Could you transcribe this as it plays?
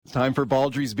Time for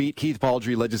Baldrey's Beat. Keith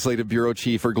Baldrey, Legislative Bureau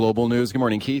Chief for Global News. Good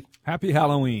morning, Keith. Happy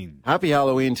Halloween. Happy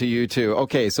Halloween to you, too.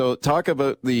 Okay, so talk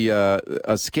about the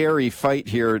a scary fight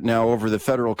here now over the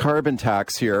federal carbon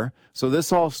tax here. So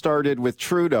this all started with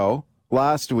Trudeau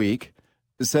last week.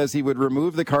 It says he would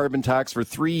remove the carbon tax for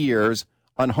 3 years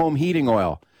on home heating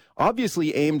oil.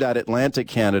 Obviously aimed at Atlantic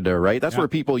Canada, right? That's where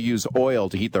people use oil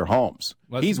to heat their homes.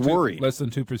 He's worried. Less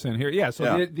than 2% here. Yeah,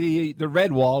 so the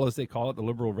red wall, as they call it, the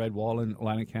Liberal red wall in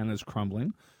Atlantic Canada is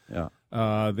crumbling. Yeah.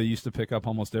 They used to pick up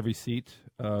almost every seat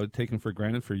taken for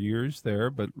granted for years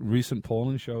there, but recent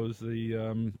polling shows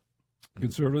the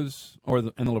Conservatives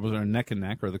and the Liberals are neck and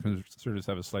neck, or the Conservatives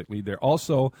have a slight lead there.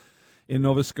 Also, in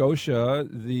Nova Scotia,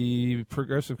 the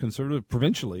Progressive Conservative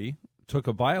provincially took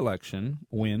a by-election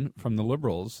win from the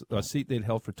Liberals, a seat they'd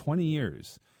held for 20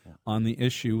 years on the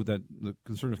issue that the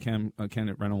Conservative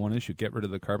candidate ran on one issue, get rid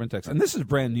of the carbon tax. And this is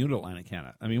brand new to Atlantic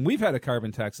Canada. I mean, we've had a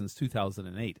carbon tax since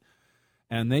 2008,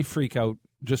 and they freak out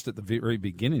just at the very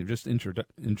beginning, just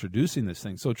introducing this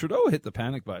thing. So Trudeau hit the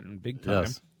panic button big time.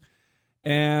 Yes.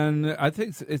 And I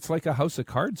think it's like a house of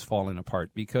cards falling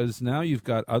apart, because now you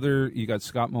got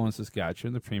Scott Moe in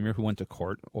Saskatchewan, the premier, who went to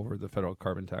court over the federal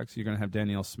carbon tax. You're going to have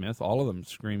Danielle Smith, all of them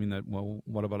screaming that, well,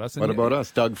 what about us? What about us?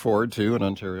 Doug Ford, too, in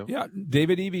Ontario. Yeah,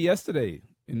 David Eby yesterday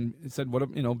said,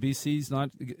 BC's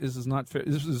not, this is not fair.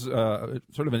 This is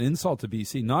sort of an insult to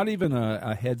BC, not even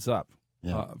a heads up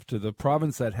to the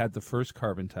province that had the first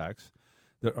carbon tax,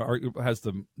 that has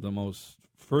the most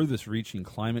furthest reaching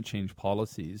climate change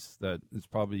policies, that is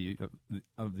probably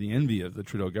of the envy of the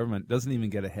Trudeau government, doesn't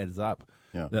even get a heads up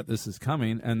that this is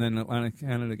coming, and then Atlantic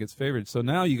Canada gets favored. So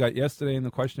now you got yesterday in the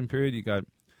question period, you got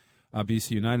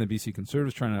BC United and BC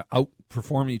Conservatives trying to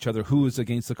outperform each other, who is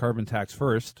against the carbon tax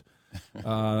first.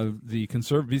 The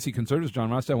BC Conservatives,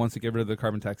 John Rothschild, wants to get rid of the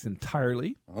carbon tax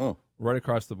entirely, right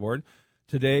across the board.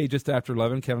 Today, just after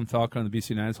 11, Kevin Falcon and the BC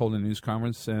United is holding a news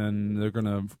conference, and they're going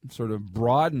to sort of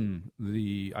broaden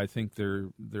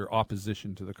their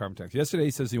opposition to the carbon tax. Yesterday,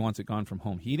 he says he wants it gone from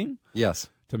home heating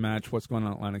to match what's going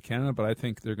on in Atlantic Canada, but I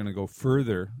think they're going to go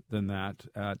further than that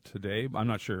today. I'm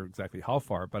not sure exactly how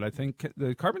far, but I think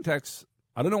the carbon tax,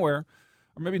 out of nowhere,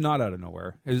 or maybe not out of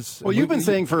nowhere, is... Well, you've been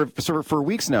saying for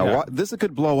weeks now, this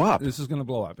could blow up. This is going to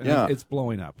blow up. And it's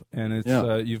blowing up. And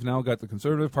it's you've now got the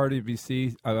Conservative Party of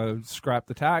BC scrap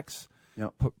the tax.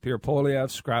 Pierre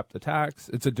Poilievre scrapped the tax.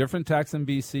 It's a different tax in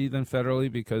BC than federally,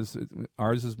 because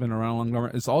ours has been around longer.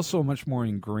 It's also much more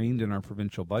ingrained in our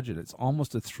provincial budget. It's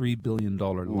almost a $3 billion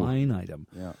line item.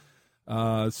 Yeah.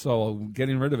 So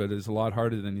getting rid of it is a lot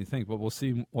harder than you think, but we'll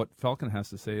see what Falcon has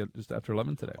to say just after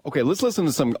 11 today. Okay, let's listen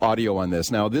to some audio on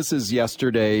this. Now, this is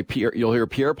yesterday. You'll hear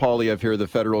Pierre Poilievre here, the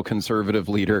federal Conservative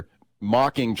leader,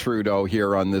 mocking Trudeau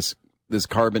here on this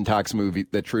carbon tax movie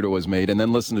that Trudeau has made, and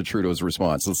then listen to Trudeau's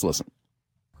response. Let's listen.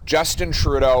 Justin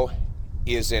Trudeau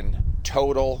is in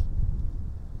total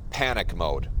panic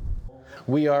mode.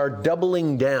 We are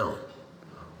doubling down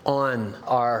on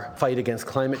our fight against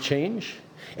climate change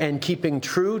and keeping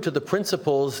true to the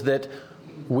principles that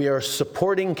we are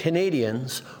supporting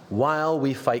Canadians while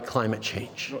we fight climate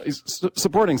change. He's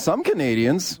supporting some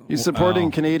Canadians. He's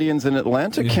supporting Canadians in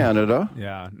Atlantic Canada.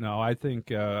 Yeah, no, I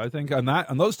think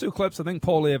on those two clips, I think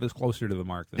Poilievre is closer to the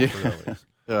mark than Trudeau is.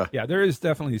 Yeah, there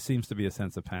definitely seems to be a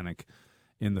sense of panic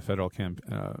in the federal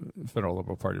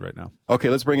Liberal Party right now. Okay,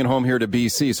 let's bring it home here to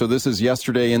BC. So this is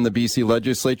yesterday in the BC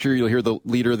legislature. You'll hear the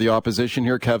leader of the opposition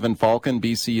here, Kevin Falcon,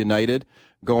 BC United,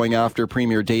 going after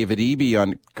Premier David Eby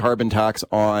on carbon tax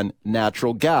on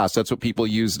natural gas. That's what people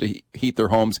use to heat their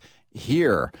homes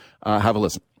here. Have a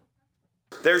listen.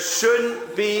 There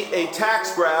shouldn't be a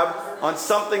tax grab on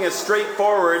something as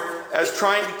straightforward as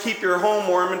trying to keep your home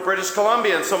warm in British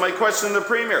Columbia. And so my question to the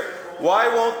Premier, why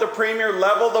won't the Premier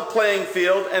level the playing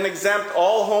field and exempt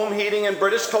all home heating in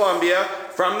British Columbia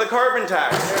from the carbon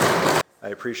tax? I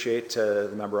appreciate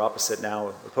the member opposite now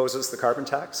opposes the carbon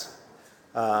tax.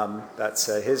 That's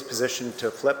his position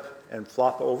to flip and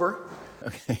flop over.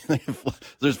 Okay,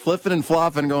 there's flipping and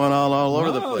flopping going on all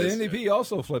over the place. The NDP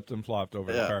also flipped and flopped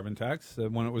over the carbon tax.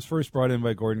 When it was first brought in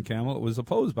by Gordon Campbell, it was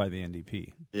opposed by the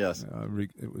NDP. Yes,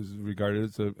 it was regarded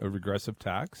as a regressive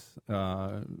tax.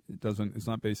 It's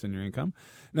not based on your income.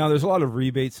 Now, there's a lot of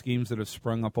rebate schemes that have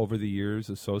sprung up over the years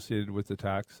associated with the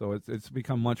tax, so it's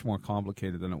become much more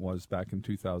complicated than it was back in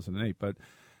 2008. But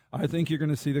I think you're going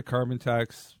to see the carbon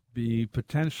tax be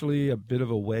potentially a bit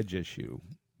of a wedge issue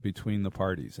between the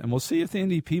parties. And we'll see if the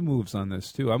NDP moves on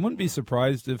this, too. I wouldn't be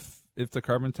surprised if the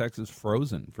carbon tax is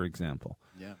frozen, for example.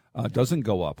 Doesn't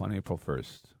go up on April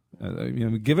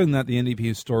 1st. Given that the NDP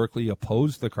historically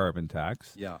opposed the carbon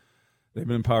tax, they've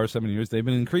been in power 7 years, they've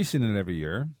been increasing it every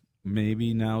year.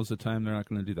 maybe now's the time they're not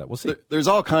going to do that. We'll see. There's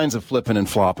all kinds of flipping and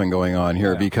flopping going on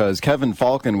here because Kevin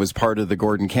Falcon was part of the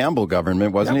Gordon Campbell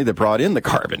government, wasn't he, that brought in the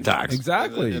carbon tax?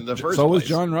 Exactly. In the first so place. was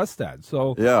John Rustad.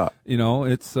 So, yeah.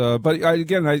 It's, but I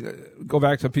go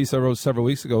back to a piece I wrote several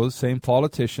weeks ago, saying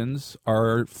politicians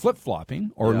are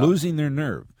flip-flopping or losing their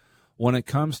nerve when it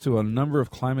comes to a number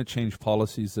of climate change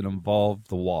policies that involve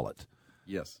the wallet.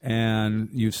 Yes. And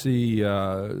you see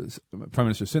Prime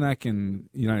Minister Sunak in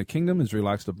the United Kingdom has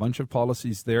relaxed a bunch of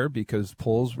policies there because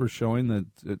polls were showing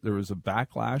that there was a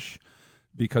backlash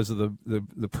because of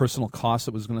the personal cost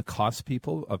it was going to cost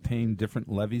people of paying different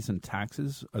levies and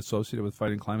taxes associated with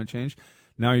fighting climate change.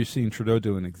 Now you're seeing Trudeau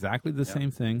doing exactly the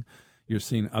same thing. You're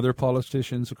seeing other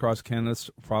politicians across Canada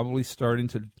probably starting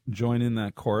to join in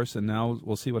that chorus, and now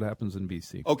we'll see what happens in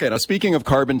BC. Okay, now speaking of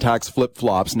carbon tax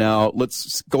flip-flops, now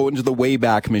let's go into the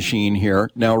Wayback Machine here.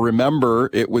 Now remember,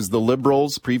 it was the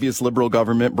Liberals, previous Liberal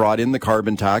government brought in the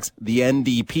carbon tax. The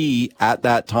NDP at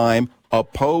that time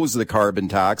opposed the carbon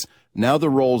tax. Now the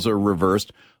roles are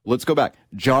reversed. Let's go back.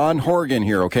 John Horgan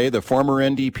here, okay, the former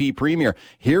NDP premier.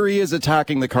 Here he is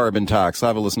attacking the carbon tax.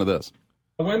 Have a listen to this.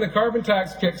 When the carbon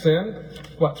tax kicks in,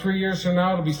 3 years from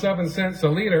now, it'll be 7 cents a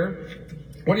litre.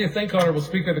 What do you think, Honourable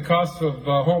Speaker, the cost of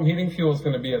home heating fuel is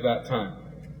going to be at that time?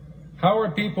 How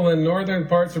are people in northern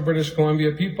parts of British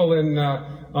Columbia, people in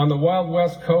on the wild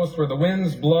west coast where the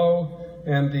winds blow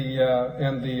and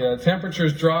the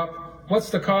temperatures drop, what's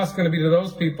the cost going to be to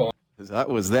those people? That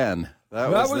was then. That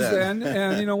was then.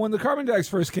 And, when the carbon tax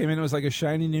first came in, it was like a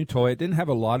shiny new toy. It didn't have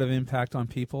a lot of impact on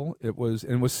people. It was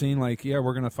seen like, we're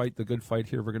going to fight the good fight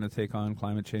here. We're going to take on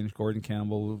climate change. Gordon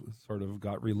Campbell sort of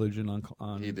got religion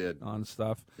on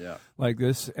stuff like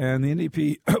this. And the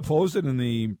NDP opposed it in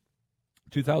the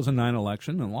 2009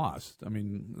 election and lost. I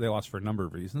mean, they lost for a number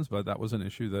of reasons, but that was an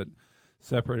issue that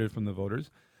separated from the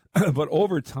voters. But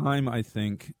over time, I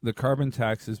think the carbon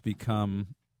tax has become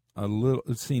a little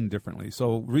seen differently.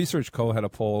 So Research Co. had a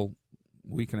poll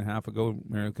a week and a half ago,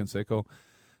 Mario Canseco.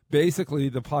 Basically,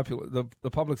 the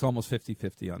public's almost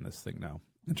 50-50 on this thing now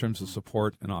in terms of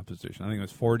support and opposition. I think it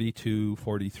was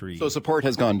 42-43. So support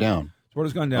has gone down. Support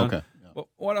has gone down. Okay. But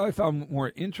what I found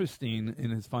more interesting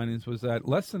in his findings was that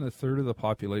less than a third of the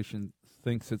population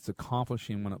thinks it's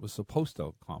accomplishing what it was supposed to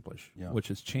accomplish,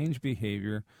 which is change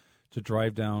behavior to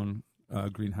drive down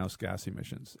greenhouse gas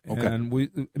emissions. Okay.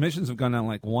 And emissions have gone down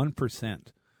like 1%,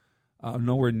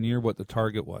 nowhere near what the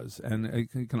target was. And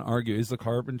you can argue, is the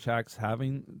carbon tax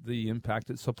having the impact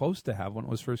it's supposed to have when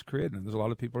it was first created? And there's a lot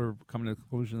of people who are coming to the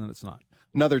conclusion that it's not.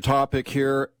 Another topic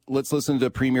here. Let's listen to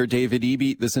Premier David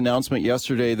Eby. This announcement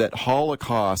yesterday that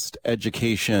Holocaust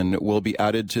education will be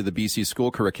added to the BC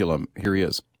school curriculum. Here he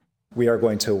is. We are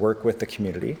going to work with the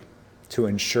community to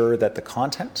ensure that the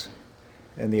content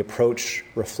and the approach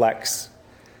reflects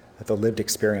the lived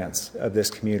experience of this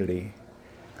community,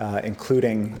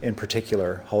 including, in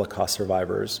particular, Holocaust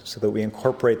survivors, so that we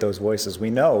incorporate those voices. We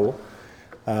know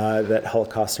that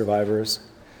Holocaust survivors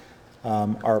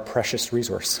are a precious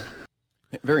resource.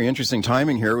 Very interesting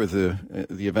timing here with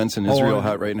the events in Israel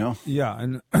right now. Yeah,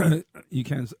 and you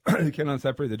cannot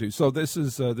separate the two. So this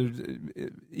is,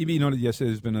 EB noted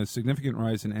yesterday there's been a significant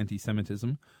rise in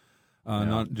anti-Semitism.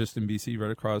 Not just in BC, right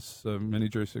across many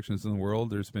jurisdictions in the world.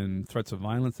 There's been threats of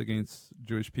violence against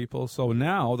Jewish people. So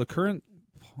now the current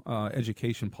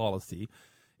education policy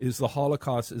is the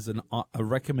Holocaust is a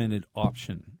recommended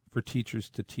option for teachers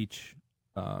to teach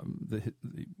the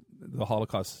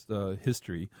Holocaust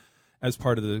history as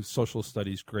part of the social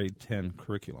studies grade 10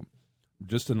 curriculum.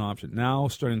 Just an option. Now,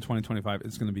 starting in 2025,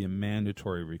 it's going to be a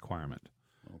mandatory requirement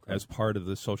as part of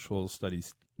the social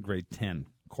studies grade 10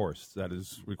 course that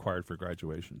is required for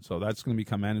graduation. So that's going to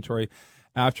become mandatory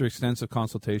after extensive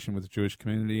consultation with the Jewish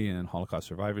community and Holocaust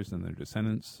survivors and their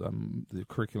descendants. The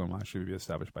curriculum will actually be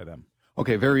established by them.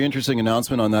 Okay, very interesting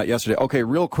announcement on that yesterday. Okay,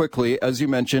 real quickly, as you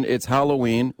mentioned, it's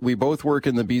Halloween. We both work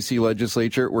in the BC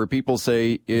legislature where people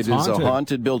say it's a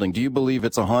haunted building. Do you believe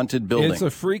it's a haunted building? It's a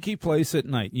freaky place at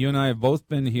night. You and I have both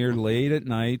been here late at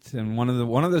night, and one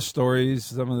of the stories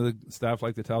some of the staff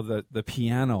like to tell, that the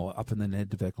piano up in the Ned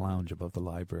Debeck Lounge above the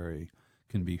library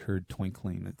can be heard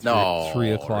twinkling at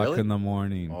 3 o'clock really? in the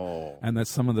morning, and that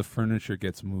some of the furniture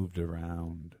gets moved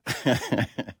around.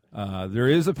 There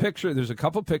is a picture. There's a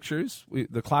couple pictures,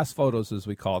 the class photos as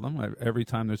we call them. Every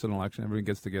time there's an election, everyone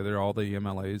gets together, all the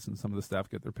MLAs and some of the staff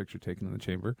get their picture taken in the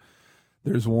chamber.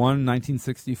 There's one,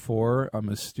 1964, a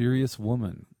mysterious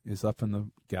woman is up in the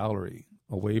gallery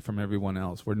away from everyone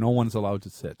else where no one's allowed to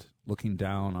sit, looking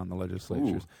down on the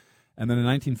legislatures. And then in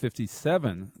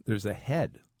 1957, there's a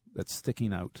head that's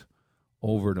sticking out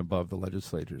over and above the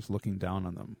legislators, looking down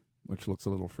on them. which looks a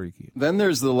little freaky. Then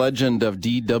there's the legend of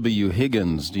D.W.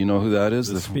 Higgins. Do you know who that is?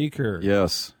 The speaker.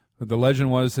 Yes. The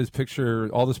legend was his picture,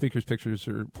 all the speaker's pictures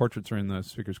or portraits are in the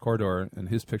speaker's corridor, and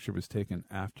his picture was taken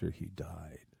after he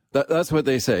died. That's what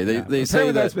they say. They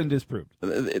say that's been disproved.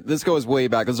 This goes way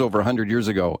back. This is over 100 years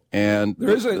ago. And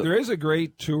there is a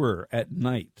great tour at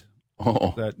night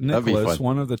that Nicholas,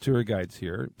 one of the tour guides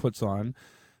here, puts on.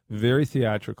 Very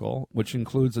theatrical, which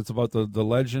includes, it's about the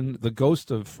legend, the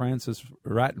ghost of Francis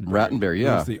Rattenbury. Rattenbury,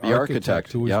 yeah. Who's the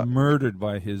architect who was murdered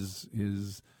by his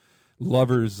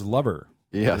lover's lover.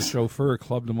 Yes. The chauffeur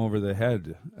clubbed him over the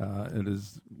head. It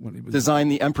is when he was designed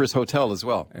the Empress Hotel as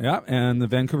well. Yeah, and the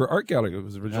Vancouver Art Gallery. It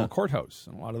was the original courthouse,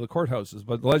 and a lot of the courthouses.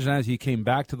 But the legend has he came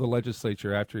back to the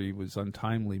legislature after he was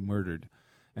untimely murdered,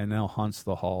 and now haunts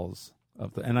the halls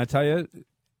of the. And I tell you,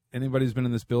 anybody who's been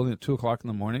in this building at 2:00 in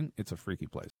the morning, it's a freaky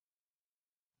place.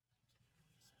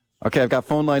 Okay, I've got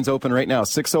phone lines open right now.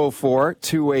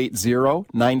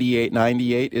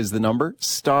 604-280-9898 is the number.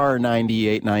 Star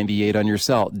 9898 on your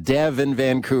cell. Dev in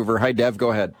Vancouver. Hi, Dev.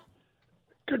 Go ahead.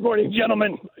 Good morning,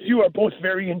 gentlemen. You are both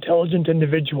very intelligent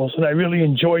individuals, and I really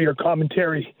enjoy your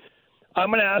commentary. I'm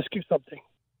going to ask you something.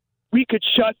 We could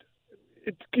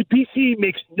BC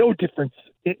makes no difference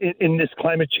in this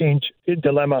climate change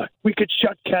dilemma. We could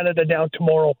shut Canada down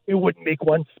tomorrow. It wouldn't make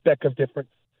one speck of difference.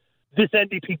 This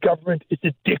NDP government is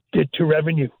addicted to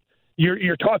revenue.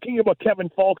 You're talking about Kevin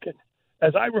Falcon.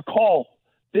 As I recall,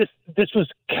 this was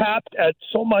capped at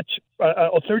so much,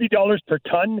 $30 per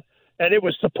ton, and it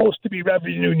was supposed to be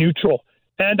revenue neutral.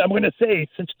 And I'm going to say,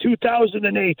 since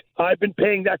 2008, I've been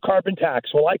paying that carbon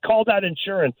tax. Well, I call that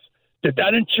insurance. Did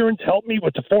that insurance help me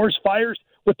with the forest fires,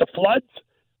 with the floods?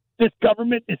 This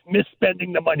government is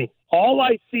misspending the money. All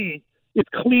I see is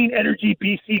Clean Energy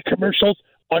BC commercials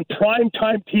on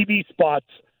primetime TV spots.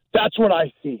 That's what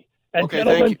I see. And okay,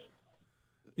 thank you.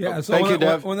 Yeah, so thank you,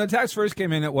 Dev. When the tax first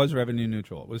came in, it was revenue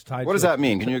neutral. It was tied. What does that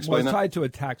mean? Can you explain that? It was tied to a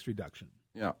tax reduction.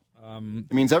 Yeah.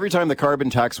 It means every time the carbon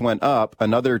tax went up,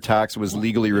 another tax was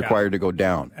legally required to go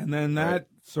down. And then that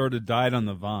sort of died on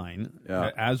the vine,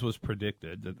 as was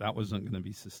predicted, that wasn't going to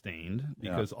be sustained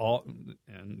because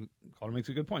and Calder makes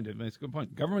a good point. It makes a good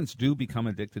point. Governments do become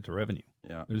addicted to revenue.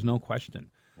 Yeah. There's no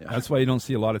question. Yeah. That's why you don't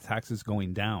see a lot of taxes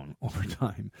going down over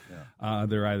time. Yeah.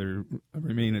 They're either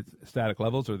remain at static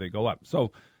levels or they go up.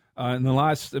 So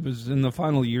it was in the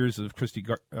final years of Christy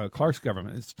Clark's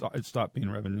government, it stopped being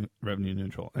revenue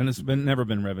neutral. And it's never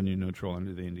been revenue neutral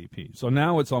under the NDP. So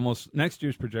now it's next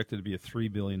year's projected to be a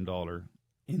 $3 billion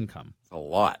income. A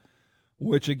lot.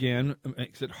 Which, again,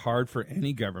 makes it hard for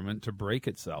any government to break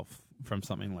itself from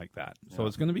something like that. So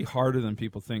it's going to be harder than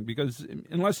people think because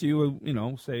unless you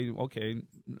say, okay,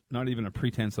 not even a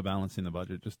pretense of balancing the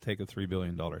budget, just take a $3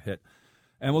 billion hit.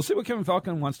 And we'll see what Kevin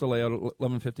Falcon wants to lay out at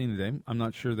 11:15 today. I'm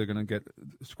not sure they're going to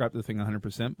scrap the thing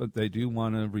 100%, but they do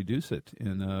want to reduce it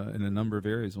in a number of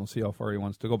areas. We'll see how far he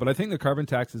wants to go. But I think the carbon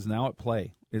tax is now at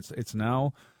play. It's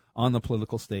now on the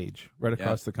political stage right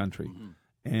across the country. Mm-hmm.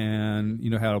 And you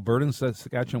know how Alberta and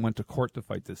Saskatchewan went to court to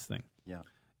fight this thing. Yeah.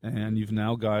 And you've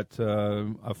now got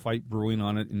a fight brewing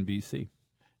on it in BC.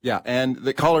 Yeah, and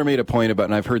the caller made a point about,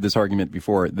 and I've heard this argument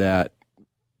before, that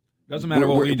doesn't matter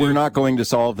what we do. We're not going to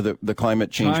solve the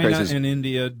climate change crisis. China and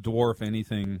India dwarf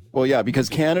anything. Well, yeah, because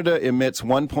Canada emits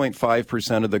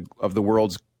 1.5% of the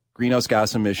world's greenhouse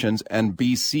gas emissions, and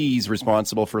BC's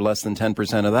responsible for less than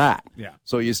 10% of that. Yeah.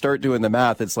 So you start doing the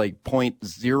math, it's like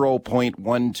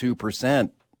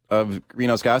 0.12% of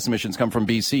greenhouse gas emissions come from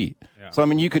BC. Yeah. So I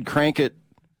mean, you could crank it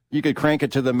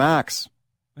to the max,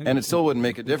 and it still wouldn't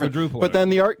make a difference. But then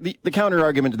the counter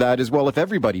argument to that is, well, if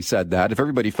everybody said that, if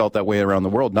everybody felt that way around the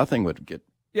world, nothing would get.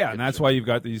 Yeah, and that's why you've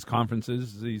got these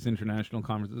conferences, these international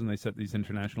conferences, and they set these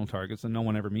international targets, and no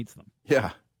one ever meets them.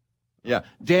 Yeah. Yeah.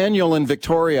 Daniel in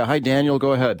Victoria. Hi, Daniel.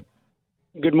 Go ahead.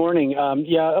 Good morning. I'm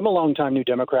a longtime New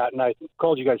Democrat, and I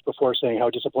called you guys before saying how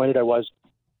disappointed I was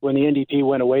when the NDP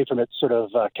went away from its sort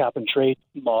of cap and trade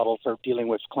model for dealing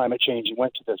with climate change and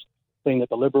went to this thing that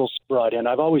the Liberals brought in.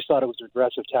 I've always thought it was a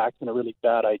regressive tax and a really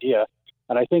bad idea.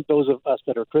 And I think those of us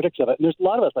that are critics of it, and there's a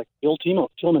lot of us, like Bill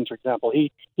Tillman, for example,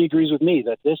 he agrees with me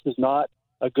that this is not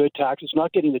a good tax. It's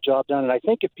not getting the job done. And I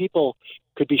think if people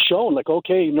could be shown, like,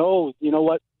 okay, no, you know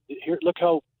what, here, look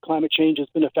how climate change has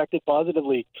been affected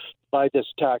positively by this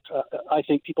tax. I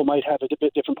think people might have a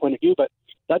bit different point of view, but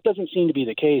that doesn't seem to be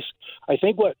the case. I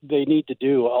think what they need to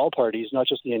do, all parties, not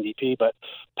just the NDP, but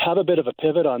have a bit of a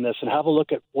pivot on this and have a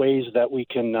look at ways that we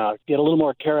can get a little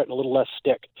more carrot and a little less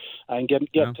stick and get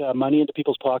money into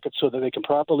people's pockets so that they can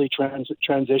properly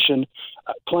transition.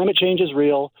 Climate change is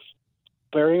real.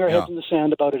 burying our heads in the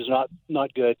sand about it is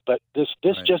not good. But this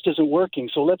just isn't working.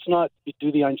 So let's not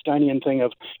do the Einsteinian thing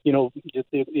of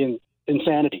the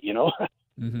insanity.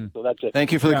 Mm-hmm. So that's it.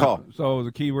 Thank you for the call. So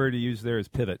the key word to use there is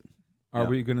pivot. Are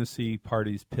we going to see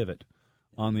parties pivot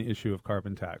on the issue of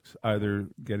carbon tax, either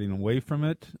getting away from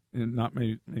it and not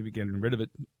maybe getting rid of it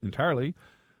entirely,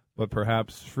 but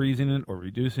perhaps freezing it or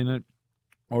reducing it,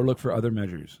 or look for other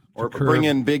measures, or bring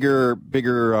in bigger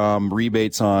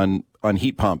rebates on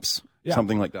heat pumps,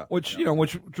 something like that. Which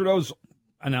Trudeau's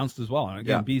announced as well. And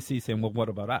again, BC saying, well, what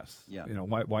about us? Yeah.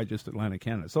 Why just Atlantic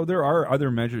Canada? So there are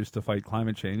other measures to fight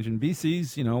climate change, and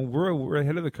BC's, we're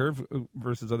ahead of the curve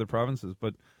versus other provinces,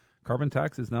 but carbon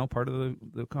tax is now part of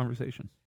the conversation.